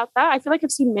discussion about that? I feel like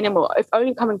I've seen minimal, if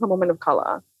only coming from women of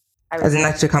color. As in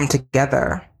like to come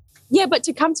together. Yeah, but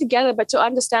to come together, but to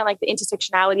understand like the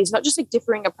intersectionality is not just like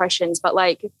differing oppressions, but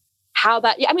like how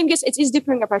that, I mean, I guess it is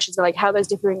differing oppressions, but like how those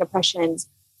differing oppressions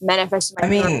manifest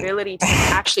in your ability to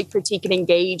actually critique and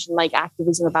engage in like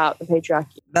activism about the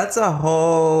patriarchy. That's a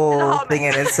whole thing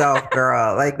in itself,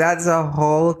 girl. Like that's a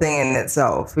whole thing in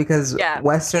itself because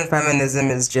Western feminism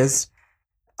is just,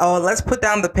 let's put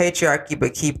down the patriarchy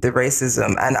but keep the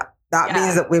racism. And that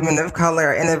means that women of color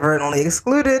are inadvertently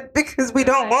excluded because we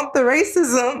don't want the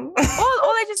racism. Or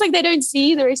they just like, they don't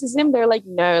see the racism. They're like,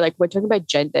 no, like we're talking about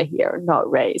gender here, not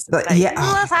race. But, like,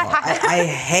 I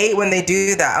hate when they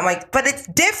do that. I'm like, but it's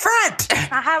different.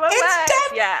 How it works.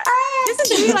 Different. Yeah. This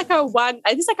is really like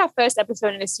this is like our first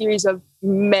episode in a series of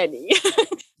many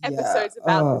episodes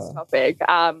about this topic.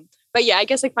 But yeah, I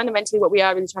guess like fundamentally what we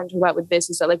are really trying to talk about with this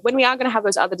is that like when we are going to have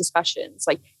those other discussions,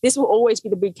 like this will always be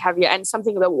the big caveat and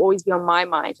something that will always be on my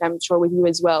mind. I'm sure with you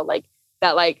as well, like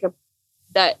that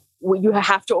you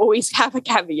have to always have a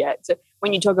caveat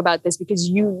when you talk about this because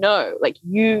you know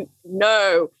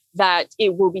that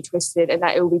it will be twisted and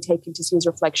that it will be taken to see as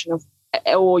a reflection of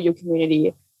all your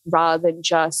community rather than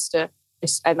just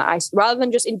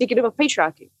indicative of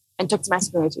patriarchy and toxic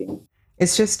masculinity.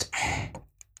 It's just...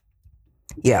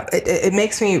 Yeah, it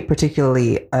makes me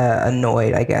particularly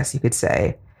annoyed, I guess you could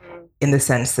say, in the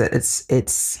sense that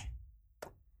it's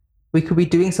we could be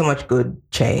doing so much good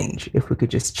change if we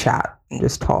could just chat and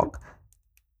just talk.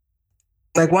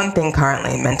 Like one thing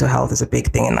currently, mental health is a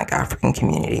big thing in like African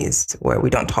communities where we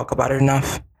don't talk about it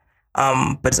enough.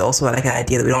 But it's also like an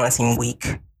idea that we don't want to seem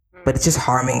weak, but it's just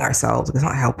harming ourselves. It's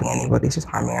not helping anybody. It's just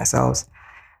harming ourselves.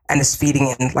 And it's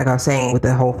feeding in, like I was saying, with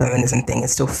the whole feminism thing,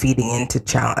 it's still feeding into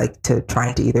to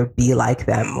trying to either be like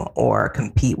them or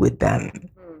compete with them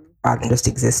rather than just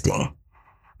existing.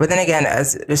 But then again,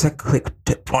 as just a quick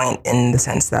point in the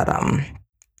sense that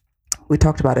we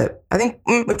talked about it. I think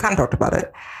we've kind of talked about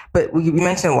it, but we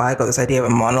mentioned a while ago this idea of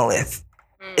a monolith.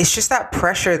 It's just that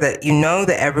pressure that you know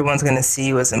that everyone's going to see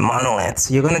you as a monolith.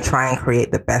 So you're going to try and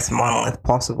create the best monolith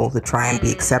possible to try and be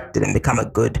accepted and become a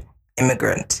good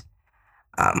immigrant.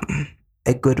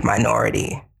 A good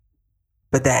minority,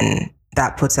 but then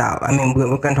that puts out. I mean, we're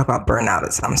going to talk about burnout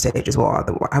at some stage as well.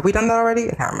 Have we done that already?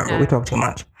 I can't remember. No. We talk too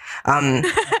much. Yeah,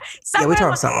 we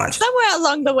talk so much. Somewhere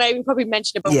along the way, we probably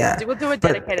mentioned it, but we'll do a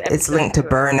dedicated episode. It's linked to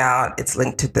burnout. It's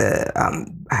linked to the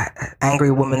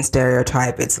angry woman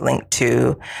stereotype. It's linked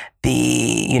to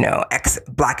the,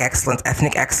 Black excellence,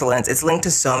 ethnic excellence. It's linked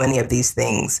to so many of these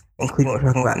things, including what we're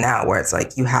talking about now, where it's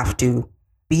like you have to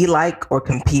be like or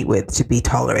compete with to be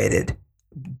tolerated,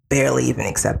 barely even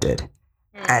accepted.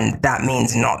 And that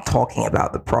means not talking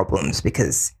about the problems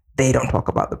because they don't talk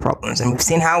about the problems. And we've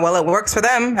seen how well it works for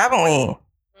them, haven't we?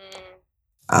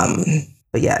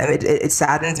 But yeah, it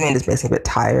saddens me and just makes me a bit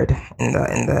tired in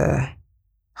the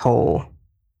whole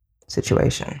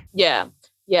situation. Yeah.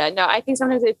 No, I think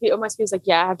sometimes it almost feels like,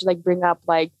 I have to like bring up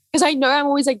like, because I know I'm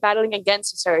always like battling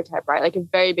against a stereotype, right? Like a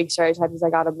very big stereotype is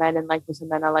like out of men and like most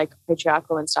men are like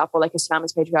patriarchal and stuff, or like Islam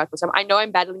is patriarchal. So I know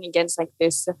I'm battling against like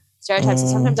this stereotype. So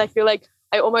sometimes I feel like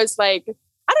I almost like,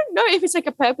 I don't know if it's like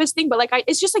a purpose thing, but like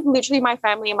it's just like literally my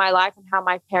family and my life and how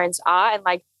my parents are. And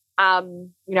like,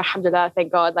 alhamdulillah,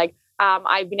 thank God, like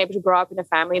I've been able to grow up in a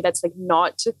family that's like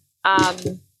not,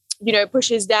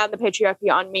 pushes down the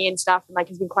patriarchy on me and stuff, and like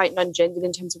has been quite non-gendered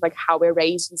in terms of like how we're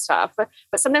raised and stuff. But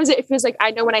sometimes it feels like,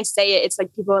 I know when I say it, it's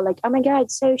like people are like, oh my God,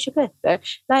 so shukr.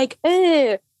 Like,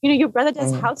 your brother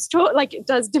does house chores, like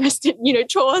does domestic,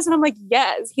 chores. And I'm like,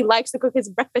 yes, he likes to cook his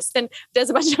breakfast and does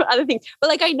a bunch of other things. But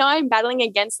like, I know I'm battling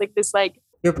against like this, like,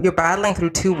 you're battling through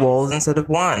two walls instead of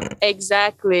one.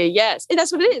 Exactly. Yes. And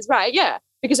that's what it is. Right. Yeah.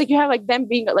 Because like you have like them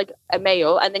being like a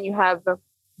male, and then you have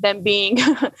them being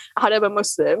Arab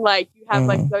Muslim. Like you have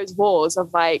like those walls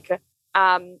of like,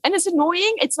 and it's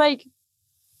annoying. It's like,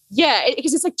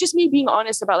 because it's like just me being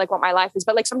honest about like what my life is.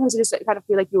 But like sometimes I just kind of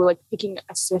feel like you're like picking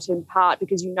a certain part,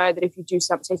 because you know that if you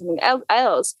say something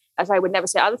else, as I would never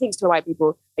say other things to white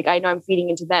people, like I know I'm feeding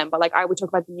into them, but like I would talk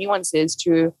about the nuances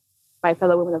to my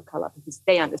fellow women of color because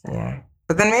they understand. Yeah,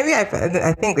 but then maybe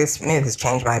I think this has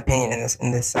changed my opinion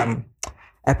in this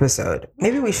episode.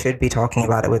 Maybe we should be talking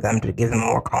about it with them to give them a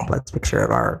more complex picture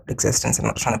of our existence and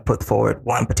not trying to put forward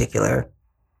one particular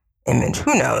image.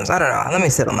 Who knows? I don't know. Let me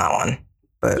sit on that one.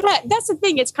 But yeah, that's the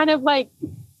thing. It's kind of like,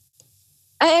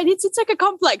 and it's like a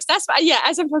complex. That's why,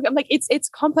 as I'm talking, I'm like, it's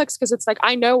complex because it's like,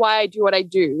 I know why I do what I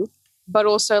do, but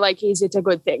also like, is it a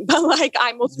good thing? But like,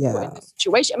 I'm also in this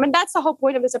situation. I mean, that's the whole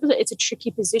point of this episode. It's a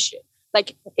tricky position.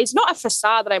 Like, it's not a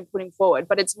facade that I'm putting forward,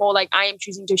 but it's more like I am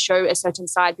choosing to show a certain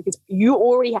side because you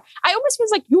already have, I almost feel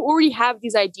like you already have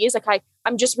these ideas. Like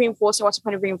I'm just reinforcing. What's the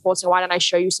point of reinforcing? Why don't I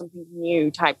show you something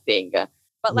new type thing?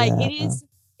 But like, it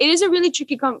is a really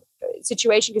tricky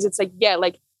situation because it's like,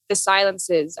 like the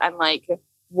silences and like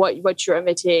what you're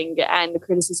omitting and the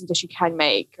criticisms that you can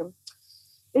make.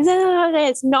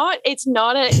 It's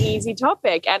not an easy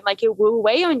topic, and like it will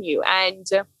weigh on you, and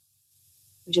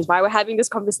which is why we're having this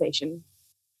conversation.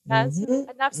 As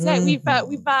enough said, we've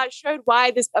showed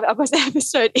why this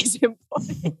episode is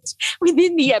important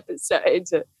within the episode.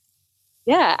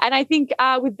 Yeah, and I think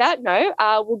with that note,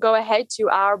 we'll go ahead to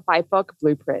our BIPOC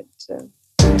blueprint.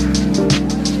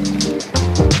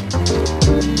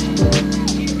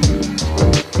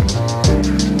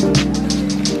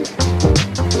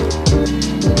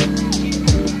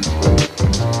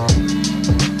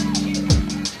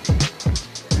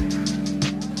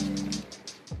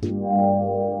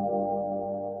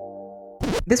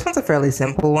 This one's a fairly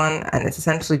simple one, and it's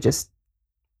essentially just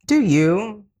do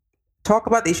you talk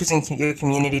about the issues in your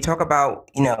community, talk about,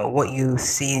 what you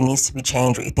see needs to be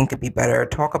changed, what you think could be better,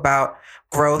 talk about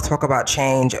growth, talk about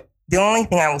change. The only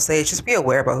thing I will say is just be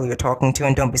aware about who you're talking to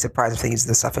and don't be surprised if they use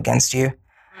this stuff against you.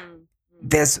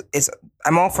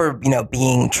 I'm all for,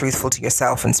 being truthful to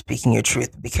yourself and speaking your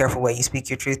truth. Be careful where you speak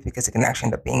your truth because it can actually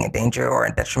end up being a danger or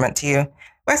a detriment to you.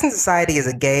 Western society is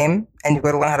a game, and you've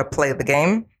got to learn how to play the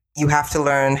game. You have to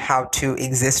learn how to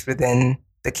exist within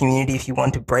the community if you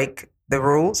want to break the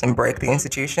rules and break the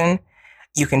institution.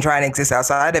 You can try and exist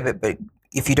outside of it, but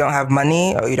if you don't have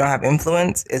money or you don't have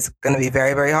influence, it's going to be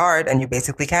very, very hard, and you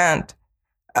basically can't.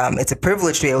 It's a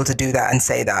privilege to be able to do that and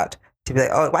say that. To be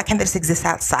like, oh, why can't they just exist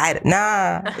outside?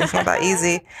 Nah, it's not that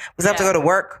easy. We still have to go to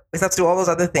work. We still have to do all those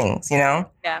other things, Yeah.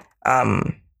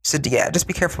 So just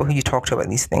be careful who you talk to about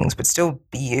these things, but still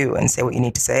be you and say what you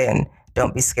need to say, and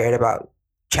don't be scared about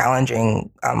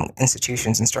challenging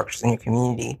institutions and structures in your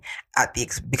community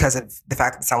because of the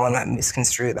fact that someone might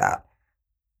misconstrue that.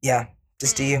 Yeah,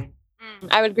 just do you.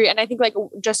 I would agree. And I think like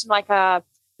just in like the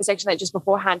section that just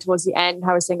beforehand towards the end,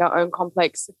 how we're seeing our own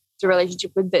complex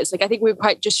relationship with this. Like I think we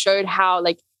quite just showed how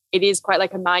like it is quite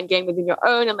like a mind game within your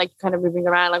own, and like kind of moving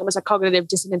around, like almost like cognitive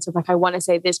dissonance of like, I want to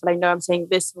say this, but I know I'm saying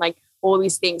this, and like all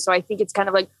these things. So I think it's kind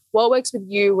of like what works with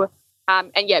you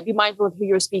And yeah, be mindful of who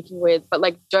you're speaking with, but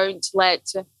like don't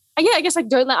let I guess like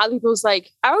don't let other people's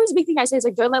like I always big thing I say is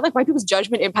like don't let like white people's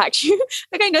judgment impact you.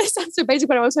 Like I know this sounds so basic,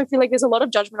 but I also feel like there's a lot of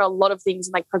judgment on a lot of things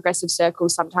in like progressive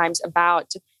circles sometimes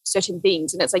about certain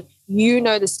things. And it's like you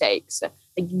know the stakes,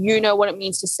 like you know what it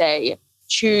means to say,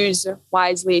 choose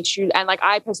wisely, choose and like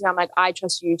I personally I'm like I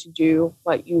trust you to do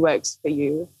what you works for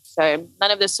you. So none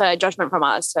of this judgment from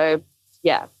us. So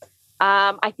yeah.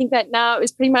 I think that now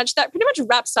is pretty much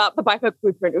wraps up the BIPOC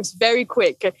blueprint. It was very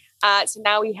quick. So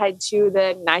now we head to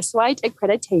the Nice White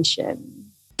accreditation.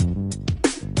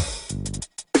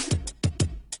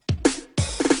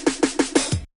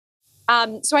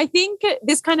 So I think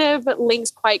this kind of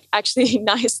links quite actually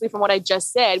nicely from what I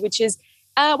just said, which is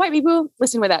white people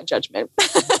listen without judgment.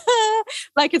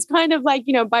 Like it's kind of like,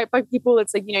 BIPOC people,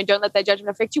 it's like, don't let that judgment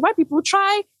affect you. White people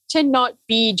try to not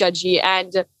be judgy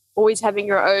and always having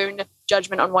your own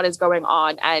judgment on what is going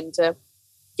on. And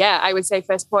I would say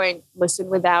first point, listen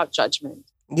without judgment.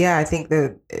 Yeah, I think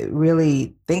that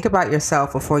really think about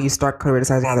yourself before you start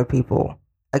criticizing other people.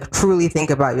 Like truly think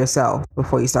about yourself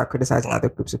before you start criticizing other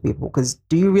groups of people. Because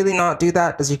do you really not do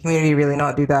that? Does your community really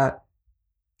not do that?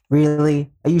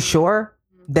 Really? Are you sure?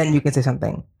 Then you can say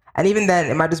something. And even then,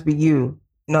 it might just be you,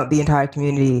 not the entire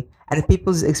community. And if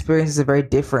people's experiences are very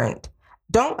different,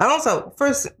 and also,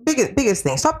 first, biggest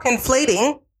thing, stop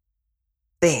conflating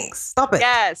things. Stop it.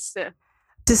 Yes.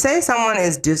 To say someone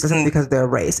is doing something because of their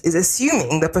race is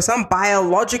assuming that for some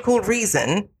biological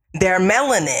reason, their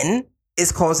melanin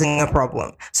is causing a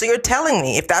problem. So you're telling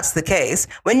me if that's the case,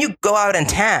 when you go out and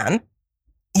tan,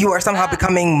 you are somehow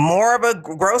becoming more of a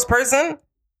gross person?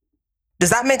 Does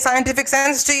that make scientific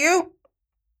sense to you?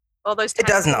 All those it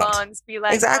does not. Be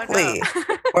like, exactly. Oh,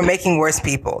 no. We're making worse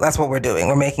people. That's what we're doing.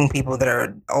 We're making people that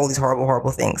are all these horrible, horrible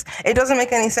things. It doesn't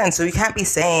make any sense. So you can't be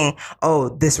saying, oh,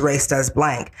 this race does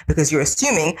blank, because you're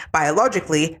assuming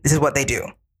biologically this is what they do,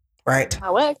 right?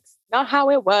 How it works. Not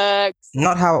how it works.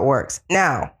 Not how it works.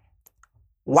 Now,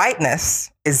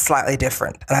 whiteness is slightly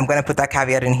different. And I'm going to put that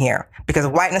caveat in here because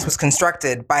whiteness was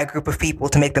constructed by a group of people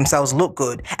to make themselves look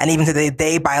good. And even today,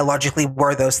 they biologically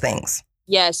were those things.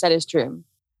 Yes, that is true.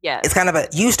 Yeah. It's kind of a,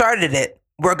 you started it,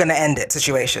 we're going to end it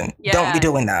situation. Yeah. Don't be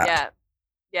doing that. Yeah.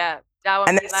 Yeah. That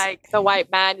would be like the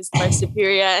white man is the most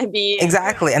superior and be.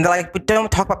 Exactly. And they're like, but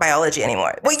don't talk about biology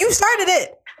anymore. Well, you started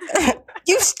it.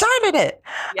 You started it.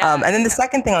 Yeah. And then the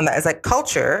second thing on that is like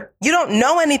culture. You don't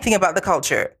know anything about the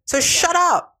culture. So shut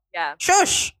up. Yeah.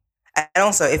 Shush. And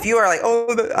also, if you are like,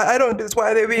 oh, I don't do this,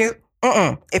 why are they being...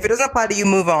 If it doesn't apply to you,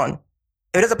 move on. If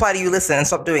it doesn't apply to you, listen and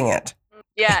stop doing it.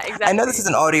 Yeah, exactly. I know this is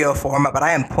an audio format, but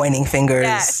I am pointing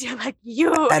fingers you're like,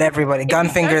 you. at everybody. Gun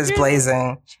fingers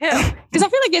blazing. Because I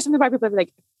feel like there's something about people that are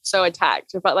like so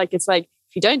attacked. But like, it's like,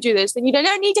 if you don't do this, then you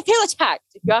don't need to feel attacked.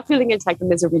 If you are feeling attacked, then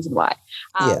there's a reason why.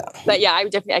 But yeah, I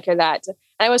would definitely echo that. And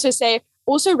I would also say,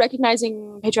 also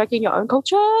recognizing patriarchy in your own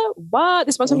culture. What?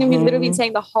 This was something we've literally been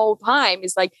saying the whole time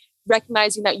is like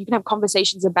recognizing that you can have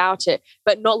conversations about it,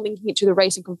 but not linking it to the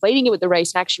race and conflating it with the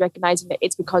race and actually recognizing that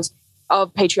it's because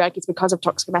of patriarchy, it's because of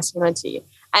toxic masculinity.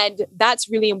 And that's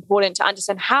really important to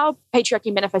understand how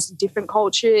patriarchy manifests in different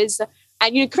cultures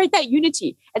and, create that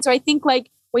unity. And so I think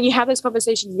like when you have those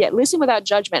conversations, listen without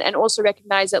judgment and also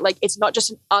recognize that like it's not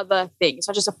just an other thing. It's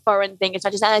not just a foreign thing. It's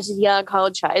not just it's young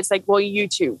culture. It's like, well, you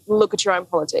too, look at your own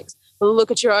politics,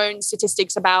 look at your own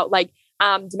statistics about like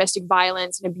domestic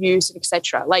violence and abuse and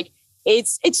etc. Like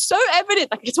it's so evident,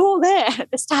 like it's all there.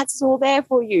 The stats is all there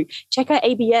for you. Check out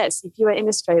ABS if you are in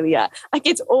Australia. Like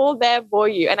it's all there for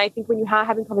you. And I think when you are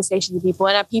having conversations with people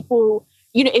and are people,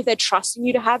 if they're trusting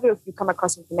you to have it, or if you come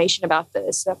across information about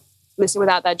this, listen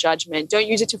without that judgment. Don't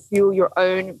use it to fuel your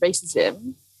own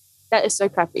racism. That is so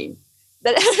crappy.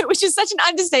 Which is such an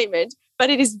understatement, but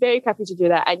it is very crappy to do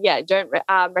that. And don't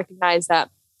recognize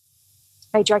that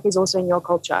patriarchy is also in your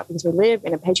culture because we live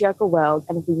in a patriarchal world.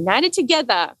 And if we united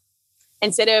together,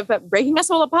 instead of breaking us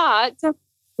all apart,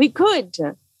 we could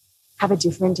have a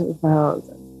different world.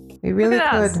 We really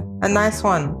could. A nice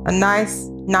one. A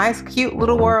nice, cute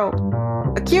little world.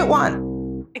 A cute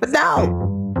one. But no.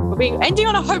 We're ending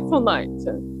on a hopeful note.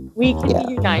 We can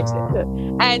be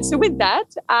united. And so with that,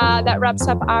 that wraps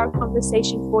up our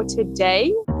conversation for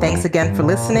today. Thanks again for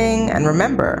listening. And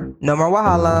remember, no more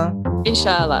wahala.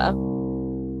 Inshallah.